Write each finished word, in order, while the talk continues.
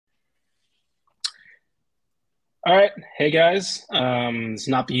All right. Hey guys. It's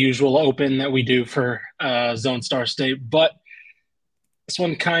not the usual open that we do for Zone Star State, but this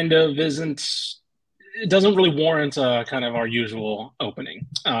one kind of isn't, it doesn't really warrant kind of our usual opening.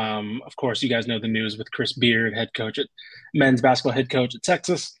 Of course, you guys know the news with Chris Beard, head coach at men's basketball head coach at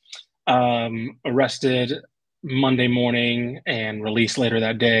Texas, arrested Monday morning and released later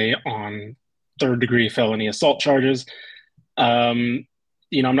that day on third degree felony assault charges. Um,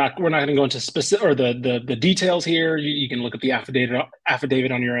 we're not going to go into specific or the details here. You can look at the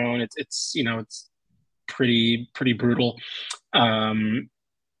affidavit on your own. It's pretty brutal. Um,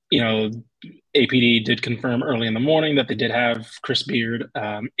 you know, APD did confirm early in the morning that they did have Chris Beard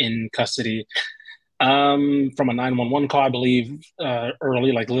in custody from a 911 call, I believe,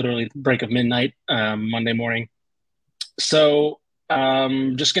 early, like literally break of midnight Monday morning. So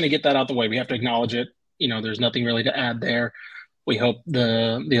just going to get that out the way. We have to acknowledge it. There's nothing really to add there. We hope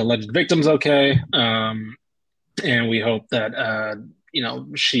the alleged victim's okay, and we hope that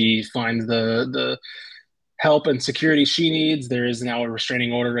she finds the help and security she needs. There is now a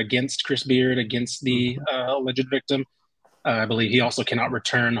restraining order against Chris Beard, against the Mhm. alleged victim. I believe he also cannot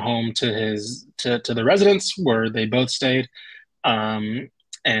return home to his to the residence where they both stayed. Um,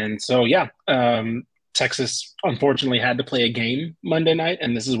 and so, yeah, Texas unfortunately had to play a game Monday night,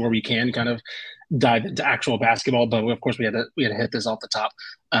 and this is where we can kind of dive into actual basketball. But of course, we had to hit this off the top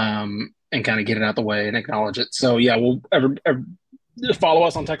and kind of get it out the way and acknowledge it. So yeah, we'll ever follow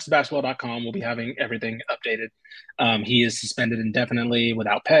us on TexasBasketball.com. We'll be having everything updated. He is suspended indefinitely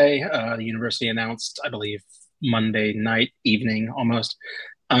without pay. The university announced, I believe, Monday night evening almost.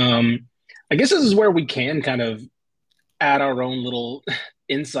 Um, I guess this is where we can kind of add our own little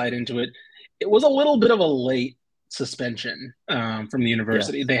insight into it. It was a little bit of a late suspension from the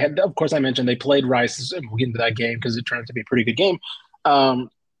university. Yes. They had, of course, I mentioned they played Rice. And we'll get into that game because it turned out to be a pretty good game. Um,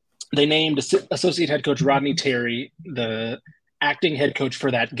 they named associate head coach Rodney Terry the acting head coach for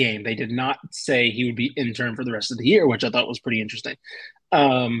that game. They did not say he would be intern for the rest of the year, which I thought was pretty interesting.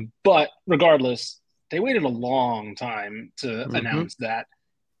 But regardless, they waited a long time to hmm announce that.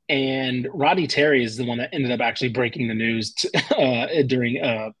 And Rodney Terry is the one that ended up actually breaking the news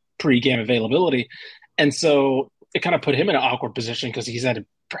during pre-game availability. And so it kind of put him in an awkward position because he's had to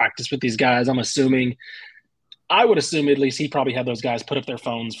practice with these guys. I would assume at least he probably had those guys put up their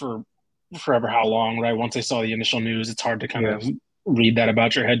phones for forever how long, right? Once they saw the initial news, it's hard to kind of Yes. read that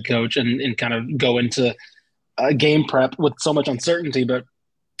about your head coach and kind of go into game prep with so much uncertainty. But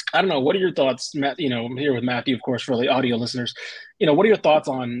I don't know. What are your thoughts, Matt? I'm here with Matthew, of course, for the audio listeners. What are your thoughts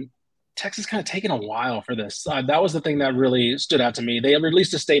on Texas kind of taking a while for this? That was the thing that really stood out to me. They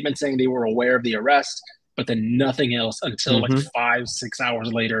released a statement saying they were aware of the arrest, but then nothing else until like hmm 5, 6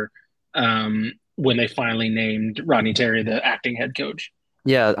 hours later, when they finally named Rodney Terry the acting head coach.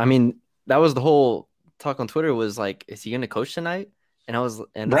 Yeah, I mean, that was the whole talk on Twitter was like, is he gonna coach tonight? And it's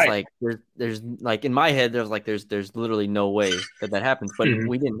Right. like there's like in my head, there's literally no way that that happens, but Mm-hmm.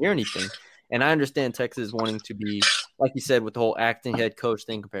 we didn't hear anything. And I understand Texas wanting to be, like you said, with the whole acting head coach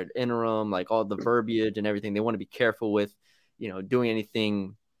thing compared to interim, like all the verbiage and everything. They want to be careful with, doing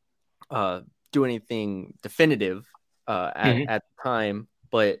anything uh, do anything definitive Mm-hmm. at the time,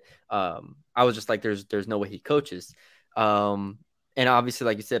 but I was just like, there's no way he coaches. Um, and obviously,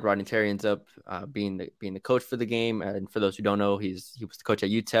 like you said, Rodney Terry ends up being the coach for the game. And for those who don't know, he was the coach at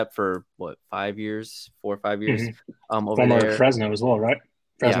UTEP for what 5 years, 4 or 5 years Mm-hmm. over Former there. Fresno as well, right?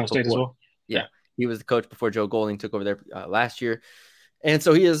 Yeah, Fresno State as before well. Yeah. yeah, he was the coach before Joe Golding took over there last year. And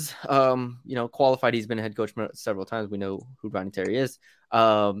so he is, qualified. He's been a head coach several times. We know who Rodney Terry is.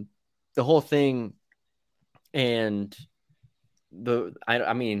 Um, the whole thing, and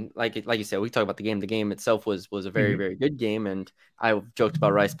I mean, like you said, we talk about the game. The game itself was a very Mm-hmm. very good game, and I've joked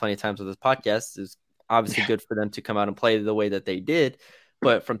about Rice plenty of times with this podcast. It's obviously good for them to come out and play the way that they did,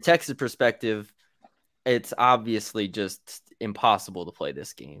 but from Texas perspective, it's obviously just impossible to play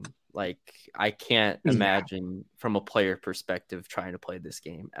this game. Like I can't Yeah. imagine from a player perspective trying to play this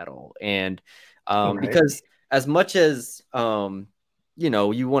game at all. And Right. because as much as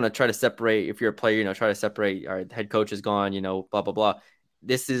you want to try to separate if you're a player, try to separate our head coach is gone, blah blah blah.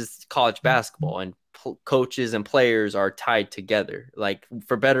 This is college basketball and coaches and players are tied together. Like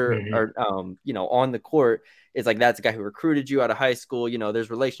for better Mm-hmm. or on the court, it's like that's the guy who recruited you out of high school. There's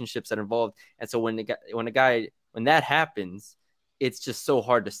relationships that are involved. And so when that happens, it's just so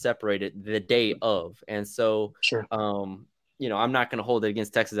hard to separate it the day of. And so, Sure. I'm not going to hold it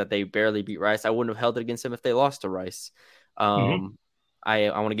against Texas that they barely beat Rice. I wouldn't have held it against them if they lost to Rice. Mm-hmm. Um,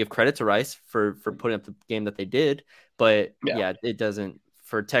 I want to give credit to Rice for putting up the game that they did, but Yeah. yeah, it doesn't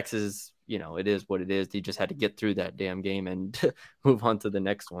for Texas. It is what it is. They just had to get through that damn game and move on to the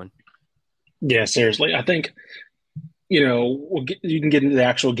next one. Yeah, seriously. I think you can get into the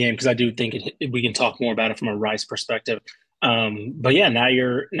actual game because I do think we can talk more about it from a Rice perspective. But yeah, now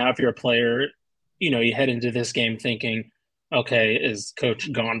if you're a player, you head into this game thinking, okay, is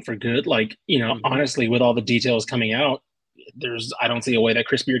coach gone for good? Like, Mm-hmm. honestly, with all the details coming out, I don't see a way that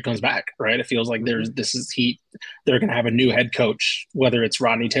Chris Beard comes back, right? It feels like Mm-hmm. they're going to have a new head coach, whether it's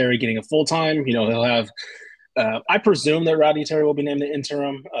Rodney Terry getting a full time, he'll have I presume that Rodney Terry will be named the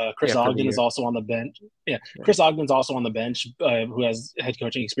interim. Chris Yeah, for the Ogden is year. also on the bench. Yeah, Yeah. Chris Ogden's also on the bench, who has head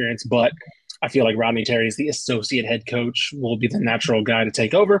coaching experience. But I feel like Rodney Terry is the associate head coach, will be the natural guy to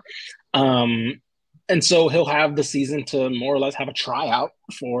take over. And so he'll have the season to more or less have a tryout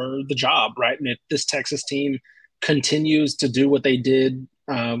for the job, right? And if this Texas team continues to do what they did,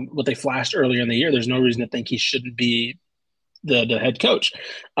 what they flashed earlier in the year, there's no reason to think he shouldn't be the head coach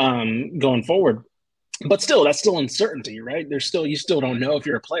going forward. But still, that's still uncertainty, right? You still don't know if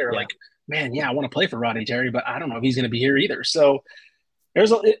you're a player. Yeah. Like, man, yeah, I want to play for Rodney Terry, but I don't know if he's going to be here either. So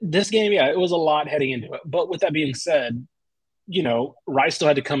this game, yeah, it was a lot heading into it. But with that being said, Rice still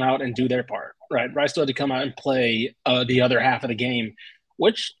had to come out and do their part, right? Rice still had to come out and play the other half of the game,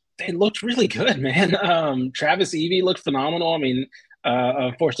 which they looked really good, man. Travis Evie looked phenomenal. I mean,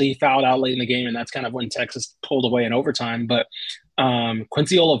 unfortunately, he fouled out late in the game, and that's kind of when Texas pulled away in overtime. But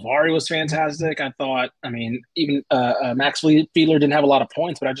Quincy Olivari was fantastic. I thought, I mean, even Max Fiedler didn't have a lot of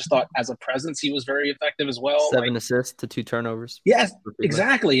points, but I just thought as a presence, he was very effective as well. Like, 7 assists to 2 turnovers. yes,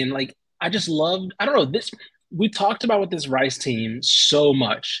 exactly. And like, I just loved, I don't know, we talked about with this Rice team so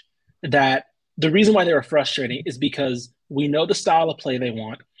much that the reason why they were frustrating is because we know the style of play they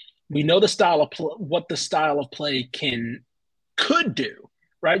want. We know what the style of play could do,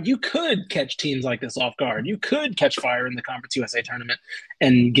 right? You could catch teams like this off guard. You could catch fire in the Conference USA tournament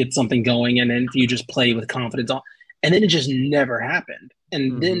and get something going. And then you just play with confidence on. And then it just never happened.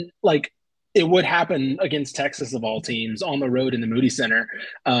 And Mm-hmm. then, like, it would happen against Texas of all teams on the road in the Moody Center.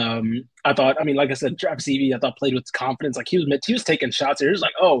 I thought, I mean, like I said, Travis Evie, I thought played with confidence. Like he was taking shots here. He was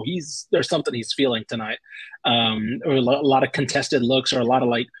like, oh, there's something he's feeling tonight. Or a lot of contested looks, or a lot of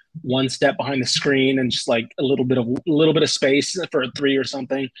like one step behind the screen and just like a little bit of space for a three or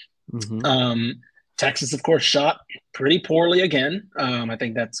something. Mm-hmm. Um, Texas, of course, shot pretty poorly again. I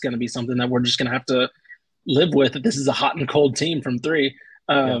think that's going to be something that we're just going to have to live with. That this is a hot and cold team from three.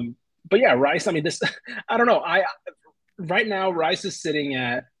 Yeah. But yeah, Rice. I mean, I don't know. I right now Rice is sitting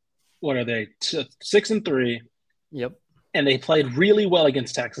at what are they 6-3, Yep. and they played really well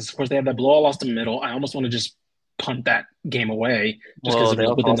against Texas. Of course, they have that blowout loss to middle. I almost want to just punt that game away just because Well, it they was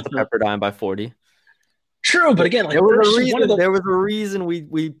also within lost the to Pepperdine by 40. true. But again, like There was a first one of reason. the There was a reason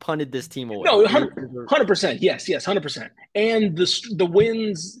we punted this team away. no 100%. Yes, 100%. And the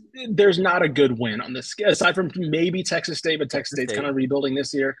wins, there's not a good win on this aside from maybe Texas State, but Texas State's kind of rebuilding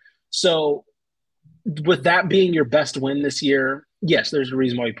this year. So with that being your best win this year, yes, there's a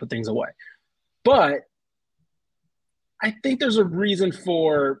reason why you put things away. But I think there's a reason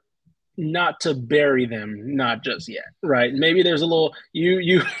for not to bury them, not just yet, right? Maybe there's a little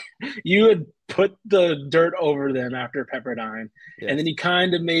you had put the dirt over them after Pepperdine, and Yes. then you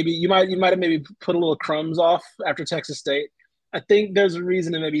kind of maybe you might have maybe put a little crumbs off after Texas State. I think there's a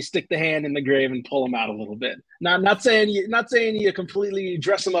reason to maybe stick the hand in the grave and pull them out a little bit. Not saying you completely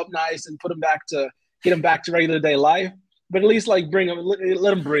dress them up nice and get them back to regular day life, but at least like bring them,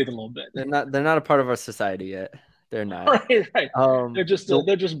 let them breathe a little bit. They're not a part of our society yet. They're not. Right. They're just The,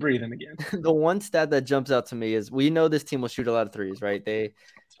 they're just breathing again. the one stat that jumps out to me is we know this team will shoot a lot of threes, right?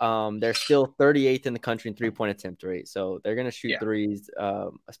 They're still 38th in the country in 3-point attempt rate. So they're going to shoot threes,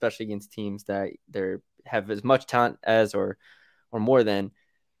 especially against teams that they have as much talent as or more than.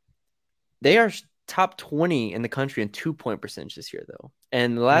 They are top 20 in the country in 2-point percentage this year, though.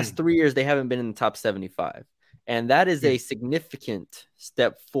 And the last 3 years, they haven't been in the top 75. And that is a significant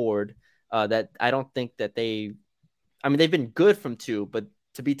step forward that I don't think that they've been good from two, but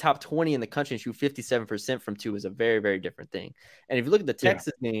to be top 20 in the country and shoot 57% from two is a very, very different thing. And if you look at the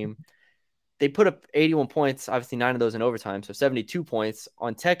Texas game, they put up 81 points, obviously 9 of those in overtime, so 72 points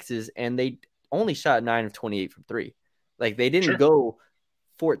on Texas, and they only shot 9 of 28 from three. Like they didn't go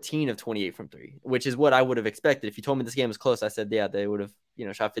 14 of 28 from three, which is what I would have expected. If you told me this game was close, I said, yeah, they would have,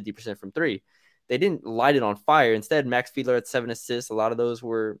 shot 50% from three. They didn't light it on fire. Instead, Max Fiedler had 7 assists. A lot of those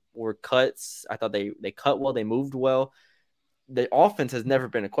were cuts. I thought they cut well. They moved well. The offense has never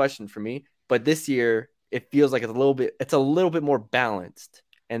been a question for me, but this year it feels like it's a little bit more balanced,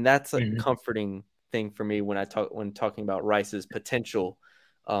 and that's a comforting thing for me when talking about Rice's potential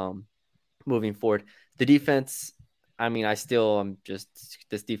moving forward. The defense, I mean,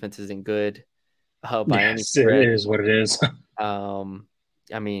 this defense isn't good by any stretch. It is what it is.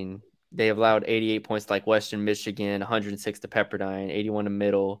 I mean, They allowed 88 points like Western Michigan, 106 to Pepperdine, 81 to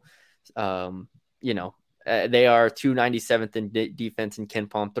Middle. They are 297th in defense in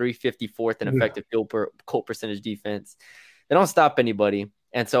KenPom, 354th in effective field goal percentage defense. They don't stop anybody.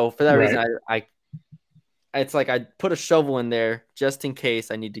 And so for that reason, it's like I put a shovel in there just in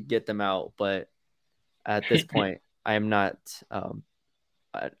case I need to get them out. But at this point, I am not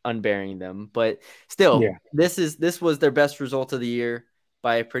unburying them. But still, this was their best result of the year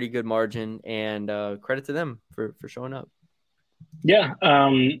by a pretty good margin, and credit to them for showing up. Yeah,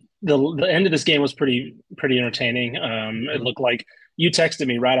 the end of this game was pretty entertaining. It looked like you texted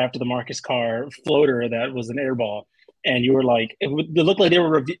me right after the Marcus Carr floater that was an air ball, and you were like, it looked like they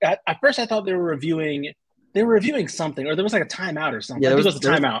were at first I thought they were reviewing something, or there was like a timeout or something. Yeah, I think it was a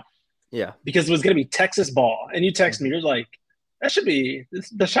timeout. Yeah, because it was going to be Texas ball, and you texted me, you're like, that should be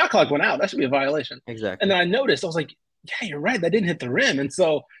the shot clock went out. That should be a violation. Exactly. And then I noticed, I was like, yeah, you're right. That didn't hit the rim, and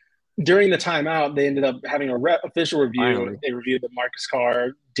so during the timeout, they ended up having a official review. Finally. They reviewed that Marcus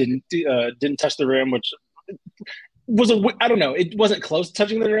Carr didn't touch the rim, which was I don't know. It wasn't close to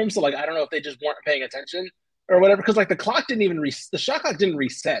touching the rim, so like I don't know if they just weren't paying attention or whatever. Because like the clock didn't even the shot clock didn't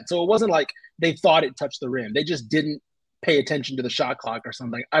reset, so it wasn't like they thought it touched the rim. They just didn't pay attention to the shot clock or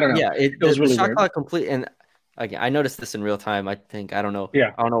something. I don't know. Yeah, it was really the shot weird. clock complete. And again, I noticed this in real time. I think I don't know.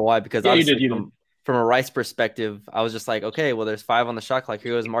 Yeah, I don't know why because you did. From a Rice perspective, I was just like, okay, well, there's 5 on the shot clock.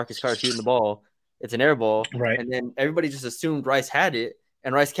 Here goes Marcus Carr shooting the ball. It's an air ball. Right. And then everybody just assumed Rice had it,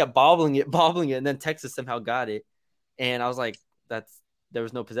 and Rice kept bobbling it, and then Texas somehow got it. And I was like, there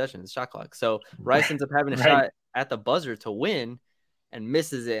was no possession. It's shot clock. So Rice ends up having a shot at the buzzer to win and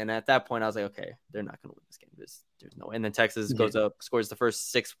misses it. And at that point, I was like, okay, they're not going to win this game. There's no way. And then Texas goes up, scores the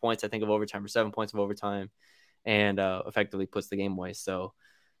first 6 points, I think, of overtime, or 7 points of overtime, and effectively puts the game away. So,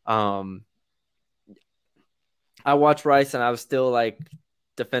 I watched Rice, and I was still like,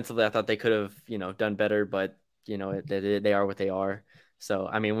 defensively, I thought they could have, done better, but they are what they are. So,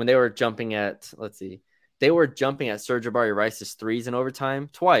 I mean, when they were jumping at, they were jumping at Sir'Jabari Rice's threes in overtime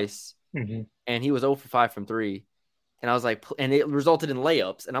twice, and he was 0 for 5 from 3. And I was like, and it resulted in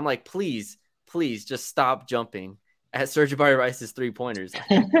layups. And I'm like, please just stop jumping at Sir'Jabari Rice's 3-pointers.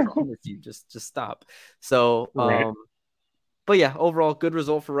 I promise you, just stop. So, but yeah, overall, good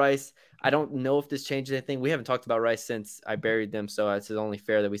result for Rice. I don't know if this changes anything. We haven't talked about Rice since I buried them, so it's only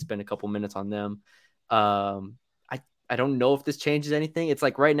fair that we spend a couple minutes on them. I don't know if this changes anything. It's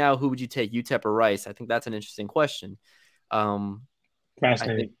like right now, who would you take, UTEP or Rice? I think that's an interesting question. Fascinating.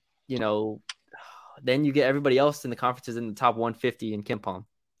 I think, then you get everybody else in the conferences in the top 150 in KenPom.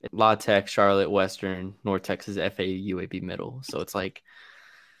 La Tech, Charlotte, Western, North Texas, FAU, UAB, Middle. So it's like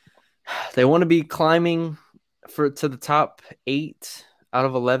they want to be climbing to the top 8 out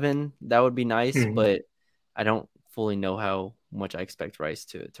of 11. That would be nice, but I don't fully know how much I expect Rice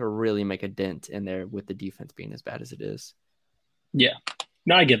to really make a dent in there with the defense being as bad as it is. Yeah,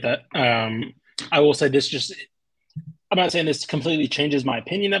 no, I get that. I will say this I'm not saying this completely changes my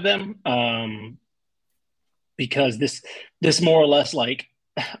opinion of them, because this more or less, like,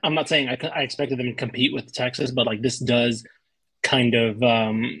 I'm not saying I expected them to compete with Texas, but like this does kind of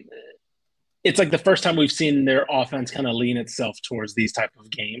it's like the first time we've seen their offense kind of lean itself towards these type of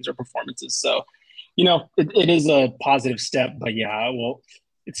games or performances. So, it is a positive step, but yeah, well,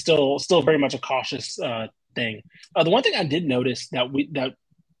 it's still very much a cautious thing. The one thing I did notice that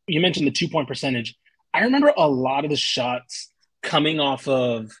you mentioned the 2-point percentage. I remember a lot of the shots coming off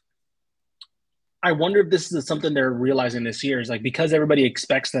of. I wonder if this is something they're realizing this year, is like, because everybody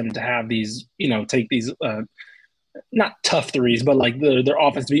expects them to have these, take these not tough threes, but like their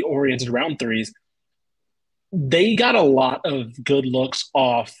offense to be oriented around threes. They got a lot of good looks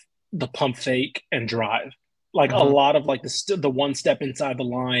off the pump fake and drive. Like a lot of like the one step inside the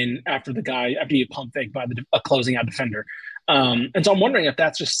line after you pump fake by a closing out defender. And so I'm wondering if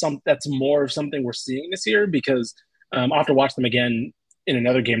that's just that's more of something we're seeing this year, because I'll have to watch them again in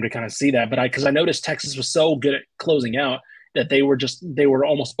another game to kind of see that. But because I noticed Texas was so good at closing out that they were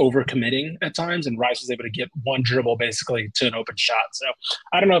almost overcommitting at times, and Rice was able to get one dribble basically to an open shot. So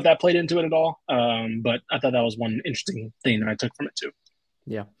I don't know if that played into it at all, but I thought that was one interesting thing that I took from it too.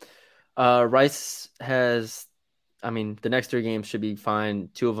 Yeah. Rice has, the next 3 games should be fine.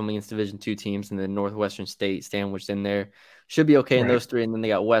 2 of them against Division II teams, and then Northwestern State sandwiched in there. Should be okay in those 3, and then they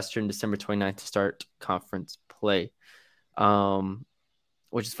got Western December 29th to start conference play.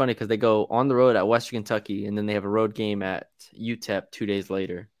 Which is funny because they go on the road at Western Kentucky, and then they have a road game at UTEP 2 days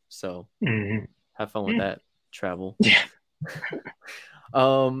later. So have fun with that travel. Yeah.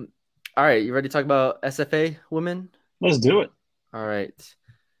 All right, you ready to talk about SFA women? Let's do it. All right.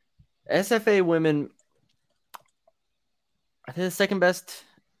 SFA women, I think the second best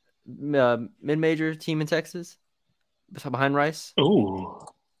mid-major team in Texas behind Rice? Ooh,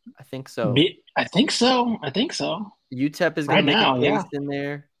 I think so. I think so. I think so. UTEP is going to Right make a now, case yeah. in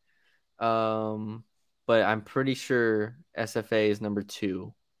there. But I'm pretty sure SFA is number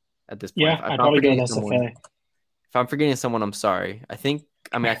 2 at this point. Yeah, If I'd I'm probably go forgetting with someone, SFA. I'm sorry. I think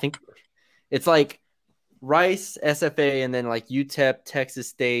it's like Rice, SFA, and then like UTEP, Texas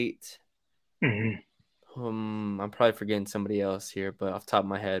State. Hmm. I'm probably forgetting somebody else here, but off the top of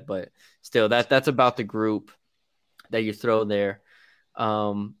my head, but still, that's about the group that you throw there.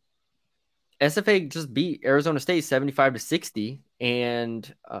 Um, SFA just beat Arizona State 75-60,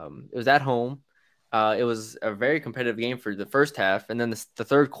 and it was at home. It was a very competitive game for the first half, and then the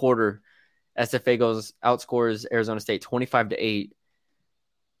third quarter, SFA outscores Arizona State 25-8.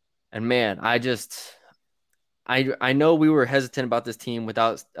 And man, I know we were hesitant about this team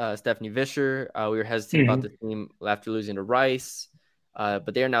without Stephanie Vischer. We were hesitant about Hmm. this team after losing to Rice,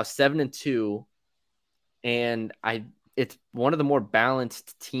 but they are now 7-2, and it's one of the more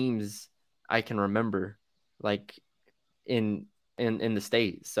balanced teams I can remember, like in the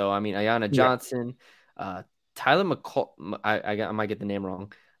state. So I mean, Ayana Yeah. Johnson, uh, Tyler McCall. I might get the name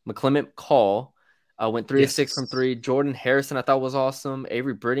wrong. McClement Call went 3 of 6 from Yes. three. Jordan Harrison I thought was awesome.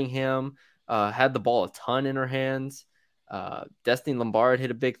 Avery Brittingham had the ball a ton in her hands. Destiny Lombard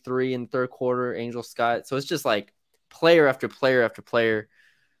hit a big three in the third quarter. Angel Scott. So it's just like player after player after player.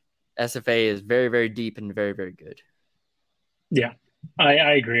 SFA is very, very deep and very, very good. Yeah. I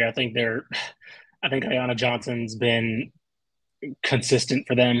agree. I think Ayana Johnson's been consistent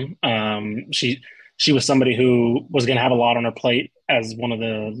for them. She was somebody who was going to have a lot on her plate as one of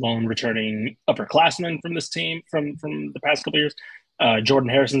the lone returning upperclassmen from this team from the past couple of years. Jordan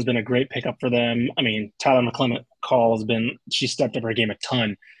Harrison's been a great pickup for them. I mean, Tyler McClement Call has been she stepped up her game a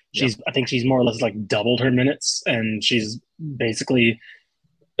ton. Yep. I think she's more or less like doubled her minutes, and she's basically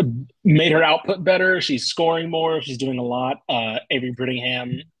made her output better. She's scoring more. She's doing a lot. Avery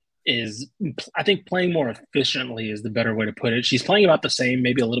Brittingham is, I think, playing more efficiently is the better way to put it. She's playing about the same,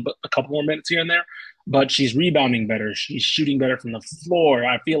 maybe a little bit, a couple more minutes here and there, but she's rebounding better. She's shooting better from the floor.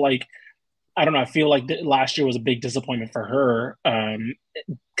 I don't know. I feel like last year was a big disappointment for her,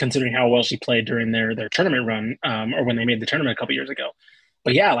 considering how well she played during their tournament run, or when they made the tournament a couple years ago.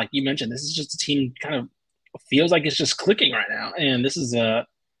 But yeah, like you mentioned, this is just a team kind of feels like it's just clicking right now, and this is a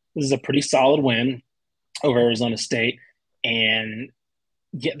pretty solid win over Arizona State. And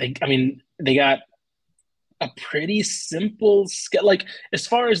yeah, I mean, they got a pretty simple like as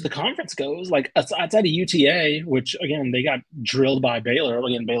far as the conference goes, like outside of UTA, which again they got drilled by Baylor.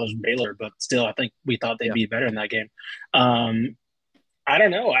 Again, Baylor's Baylor, but still, I think we thought they'd Yeah. be better in that game. I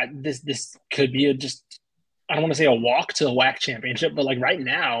don't know. This could be a just I don't want to say a walk to the WAC championship, but like right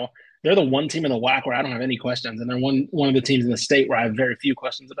now, they're the one team in the WAC where I don't have any questions, and they're one of the teams in the state where I have very few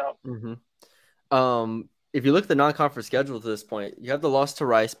questions about. Mm-hmm. If you look at the non-conference schedule to this point, you have the loss to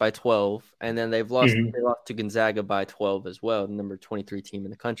Rice by 12, and then Mm-hmm. they lost to Gonzaga by 12 as well, the number 23 team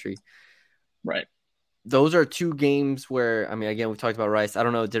in the country. Right. Those are two games where, I mean, again, we talked about Rice. I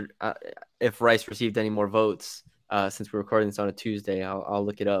don't know if Rice received any more votes since we're recording this on a Tuesday. I'll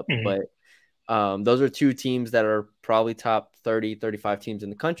look it up. Mm-hmm. But those are two teams that are probably top 30, 35 teams in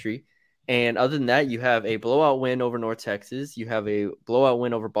the country. And other than that, you have a blowout win over North Texas. You have a blowout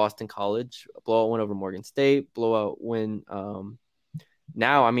win over Boston College, a blowout win over Morgan State, blowout win.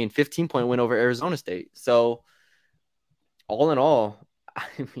 Now, I mean, 15-point win over Arizona State. So, all in all, I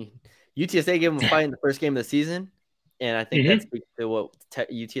mean, UTSA gave them a fight in the first game of the season. And I think that Mm-hmm. speaks to what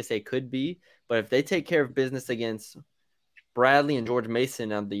UTSA could be. But if they take care of business against Bradley and George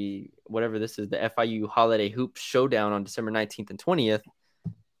Mason on the whatever this is, the FIU Holiday Hoop Showdown on December 19th and 20th,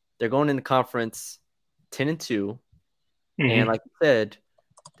 they're going into conference 10-2. And Mm-hmm. like you said,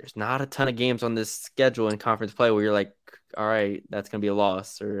 there's not a ton of games on this schedule in conference play where you're like, all right, that's going to be a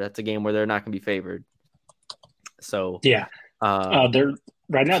loss, or that's a game where they're not going to be favored. So, Yeah. uh, They're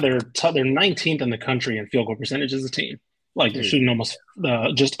right now they're 19th in the country in field goal percentage as a team. Like they're dude, shooting almost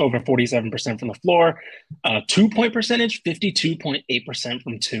just over 47% from the floor. 2 point percentage, 52.8%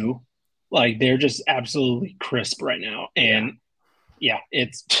 from two. Like they're just absolutely crisp right now. yeah. And yeah,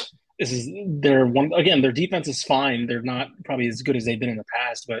 this is they're one again. Their defense is fine. They're not probably as good as they've been in the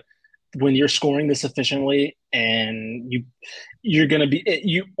past, but when you're scoring this efficiently and you're going to be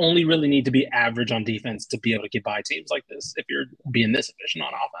you only really need to be average on defense to be able to get by teams like this if you're being this efficient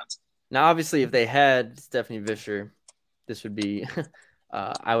on offense. Now, obviously, if they had Stephanie Vischer, this would be,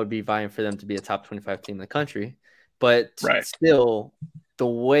 I would be vying for them to be a top 25 team in the country. But Right. still, the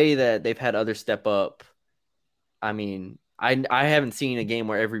way that they've had others step up, I mean, I haven't seen a game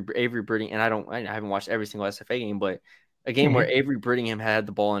where Avery Brittingham, and I haven't watched every single SFA game, but a game where Hmm. Avery Brittingham had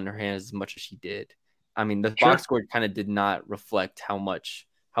the ball in her hands as much as she did. I mean, the box Sure. score kind of did not reflect how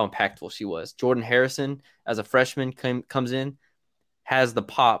impactful she was. Jordan Harrison, as a freshman, comes in, has the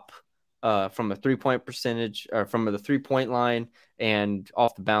pop from a 3-point percentage or from the 3-point line and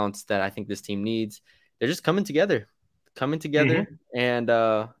off the bounce that I think this team needs. They're just coming together, Hmm. and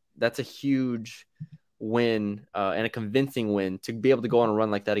that's a huge win and a convincing win to be able to go on a run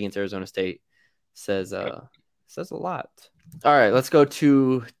like that against Arizona State says says a lot. All right, let's go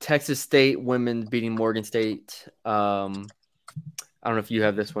to Texas State women beating Morgan State. I don't know if you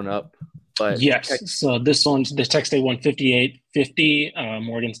have this one up, but Yes. So this one, the Tech State won 58-50.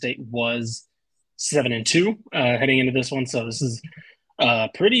 Morgan State was 7-2 heading into this one. So this is a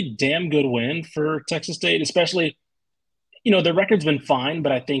pretty damn good win for Texas State, especially, their record's been fine,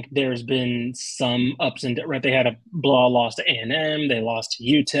 but I think there's been some ups and downs, right? They had a blowout loss to A&M. They lost to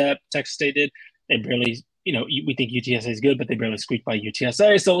UTEP. Texas State did. They barely, we think UTSA is good, but they barely squeaked by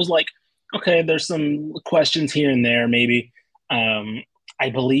UTSA. So it was like, okay, there's some questions here and there, maybe. I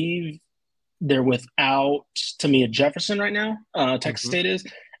believe they're without Tamia Jefferson right now. Texas Mhm. State is,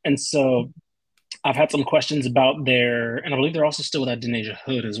 and so I've had some questions about and I believe they're also still without Denasia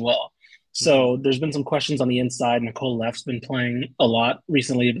Hood as well. Mhm. So there's been some questions on the inside. Nicole Left's been playing a lot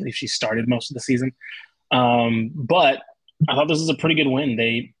recently. I believe she started most of the season. But I thought this was a pretty good win.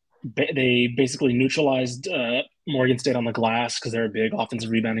 They basically neutralized Morgan State on the glass because they're a big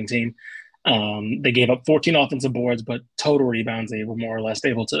offensive rebounding team. They gave up 14 offensive boards, but total rebounds they were more or less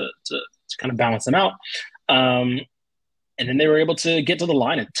able to kind of balance them out. Um, and then they were able to get to the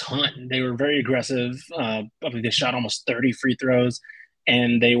line a ton. They were very aggressive. I believe they shot almost 30 free throws,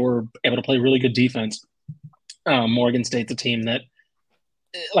 and they were able to play really good defense. Morgan State's a team that,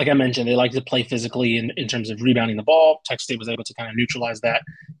 like I mentioned, they like to play physically in terms of rebounding the ball. Texas State was able to kind of neutralize that.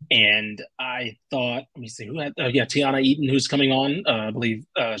 And I thought, let me see who had, Tiana Eaton, who's coming on. I believe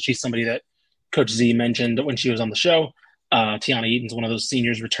she's somebody that Coach Z mentioned when she was on the show. Tiana Eaton's one of those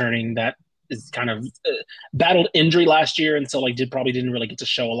seniors returning that is kind of battled injury last year, and so probably didn't really get to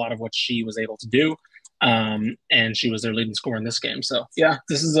show a lot of what she was able to do. And she was their leading scorer in this game. So yeah,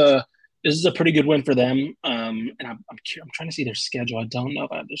 this is a pretty good win for them. And I'm trying to see their schedule. I don't know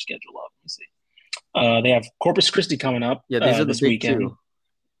if I have their schedule up. Let me see. They have Corpus Christi coming up Yeah, these are the this big weekend. two.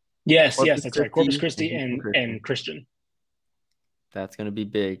 Yes, yes, Corpus that's right. Corpus Christi Christi and and Christian. and Christian. That's going to be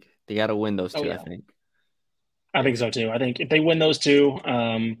big. They got to win those Oh two, I yeah, think. I think so too. I think if they win those two,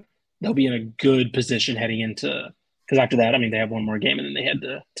 they'll be in a good position heading into because after that, I mean, they have one more game and then they head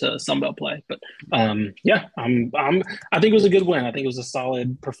to Sunbelt play. But yeah, I think it was a good win. I think it was a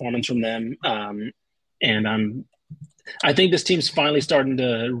solid performance from them. And I think this team's finally starting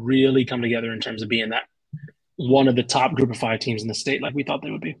to really come together in terms of being that one of the top group of five teams in the state, like we thought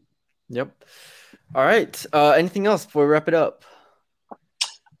they would be. Yep. All right. Anything else before we wrap it up?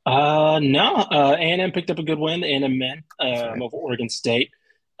 No, A&M picked up a good win. The A&M men That's right. over Oregon State,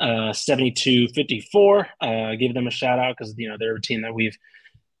 72-54. Give them a shout out because they're a team that we've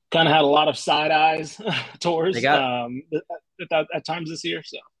kind of had a lot of side eyes They towards got at times this year.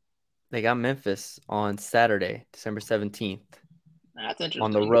 So they got Memphis on Saturday, December 17th, that's on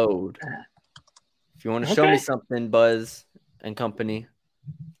the interesting. road. If you want to show me Okay, something, Buzz and company,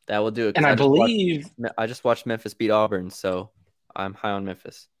 that will do it. and Because I believe I just watched Memphis beat Auburn, so I'm high on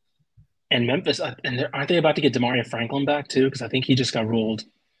Memphis. and Memphis, and aren't they about to get Demaria Franklin back too? Because I think he just got ruled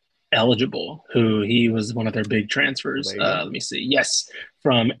eligible, who he was one of their big transfers. There you go. Let me see. Yes,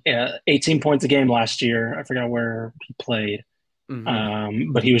 from 18 points a game last year. I forgot where he played,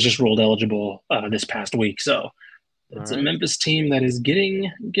 Mm-hmm. but he was just ruled eligible this past week. So All it's a right. Memphis team that is getting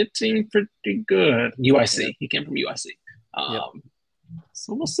pretty good. Yep. UIC. He came from UIC. Yep.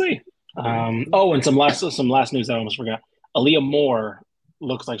 So we'll see. Oh, and some last news I almost forgot. Aaliyah Moore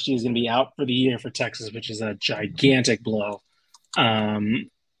looks like she's going to be out for the year for Texas, which is a gigantic blow. Um,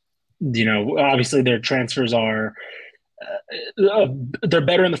 obviously their transfers are they're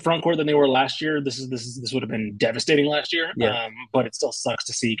better in the front court than they were last year. This would have been devastating last year, Yeah. but it still sucks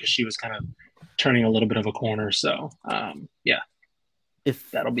to see because she was kind of turning a little bit of a corner. So yeah,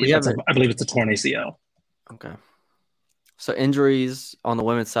 If that'll be we haven't, I believe it's a torn ACL. okay. So injuries on the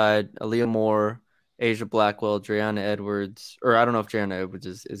women's side: Aaliyah Moore, Asia Blackwell, Driana Edwards, or I don't know if Driana Edwards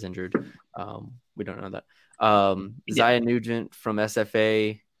is injured. We don't know that. Yeah. Zaya Nugent from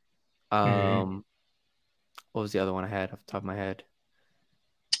SFA. Mm-hmm. What was the other one I had off the top of my head?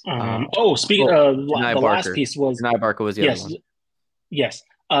 Speaking Oh, the last piece was Janai Barker was the other yes, one. yes.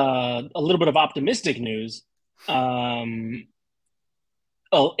 A little bit of optimistic news.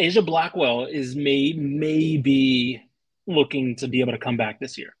 Asia Blackwell is maybe looking to be able to come back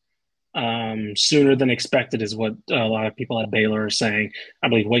this year. sooner than expected is what a lot of people at Baylor are saying. I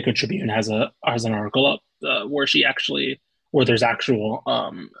believe Waco Tribune has an article up where there's actual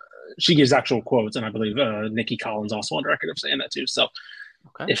she gives actual quotes, and I believe Nikki Collins also on record of saying that too. So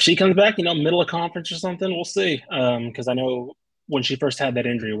Okay. if she comes back, middle of conference or something, we'll see. Because I know when she first had that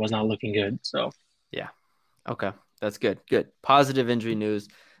injury, it was not looking good. So Yeah. Okay. That's good. Good. Positive injury news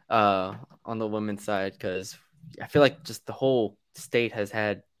on the women's side, because I feel like just the whole state has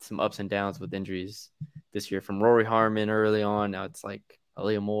had some ups and downs with injuries this year, from Rory Harmon early on. Now it's like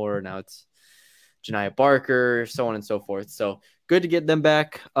Aaliyah Moore. Now it's Janiah Barker, so on and so forth. So good to get them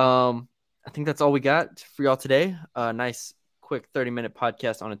back. I think that's all we got for y'all today. Nice, quick 30-minute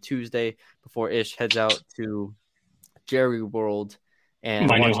podcast on a Tuesday before Ish heads out to Jerry World and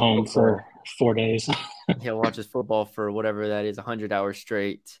my new watches home football. for 4 days. Yeah, watches football for whatever that is, 100 hours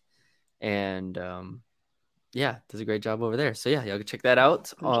straight. And yeah, does a great job over there. So yeah, y'all can check that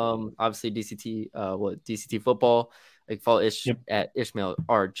out. Obviously DCT football. You can follow Ish Yep. at Ishmael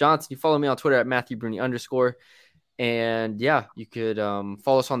R. Johnson. You follow me on Twitter at Matthew Bruni _. And yeah, you could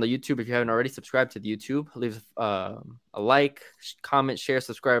follow us on the YouTube if you haven't already. Subscribe to the YouTube. Leave a like, comment, share,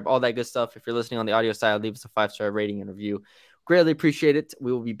 subscribe, all that good stuff. If you're listening on the audio side, leave us a 5-star rating and review. Greatly appreciate it.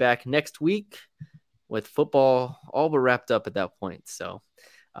 We will be back next week with football all but wrapped up at that point. So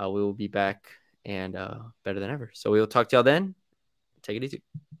we will be back and better than ever. So we will talk to y'all then. Take it easy.